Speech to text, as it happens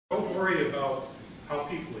Don't worry about how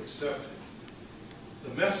people accept it.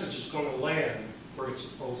 The message is going to land where it's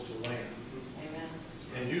supposed to land. Amen.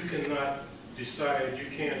 And you cannot decide, you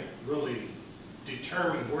can't really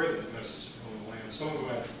determine where that message is going to land. Some of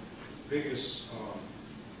my biggest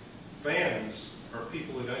fans are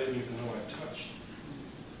people that I didn't even know I touched.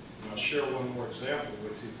 And I'll share one more example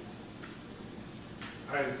with you.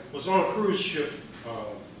 I was on a cruise ship,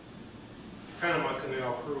 Panama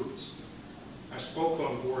Canal cruise. I spoke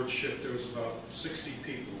on board ship. There was about 60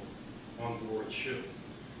 people on board ship.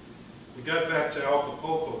 We got back to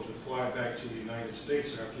Acapulco to fly back to the United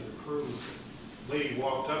States after the cruise. A lady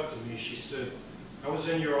walked up to me. She said, "I was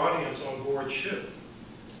in your audience on board ship."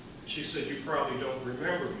 She said, "You probably don't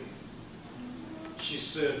remember me." She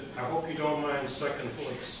said, "I hope you don't mind second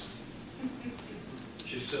place."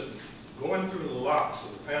 She said, "Going through the locks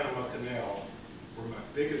of the Panama Canal were my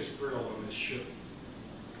biggest thrill on this ship,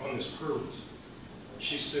 on this cruise."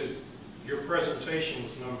 She said, "Your presentation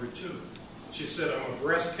was number 2. She said, "I'm a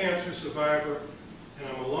breast cancer survivor and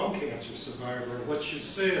I'm a lung cancer survivor, and what you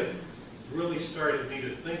said really started me to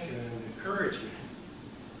thinking and encouraged me."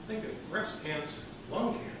 Thinking, breast cancer,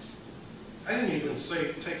 lung cancer. I didn't even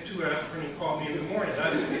say take 2 aspirin and call me in the morning.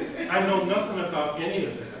 I know nothing about any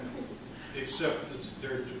of that except that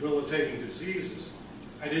they're debilitating diseases.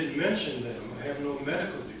 I didn't mention them. I have no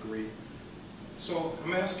medical degree. So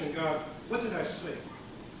I'm asking God, what did I say?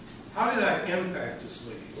 How did I impact this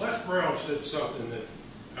lady? Les Brown said something that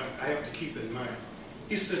I have to keep in mind.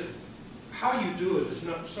 He said, how you do it is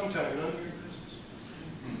not sometimes none of your business.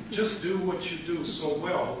 Just do what you do so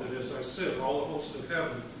well that, as I said, all the hosts of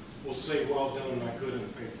heaven will say, "Well done, my good and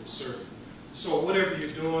faithful servant." So whatever you're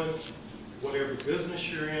doing, whatever business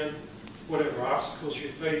you're in, whatever obstacles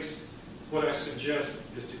you face, what I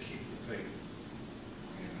suggest is to keep the faith.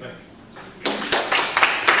 Thank you.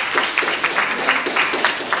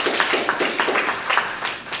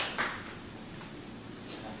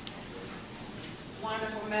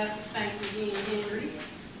 Wonderful message. Thank you again, Henry.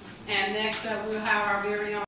 And next up, we'll have our very own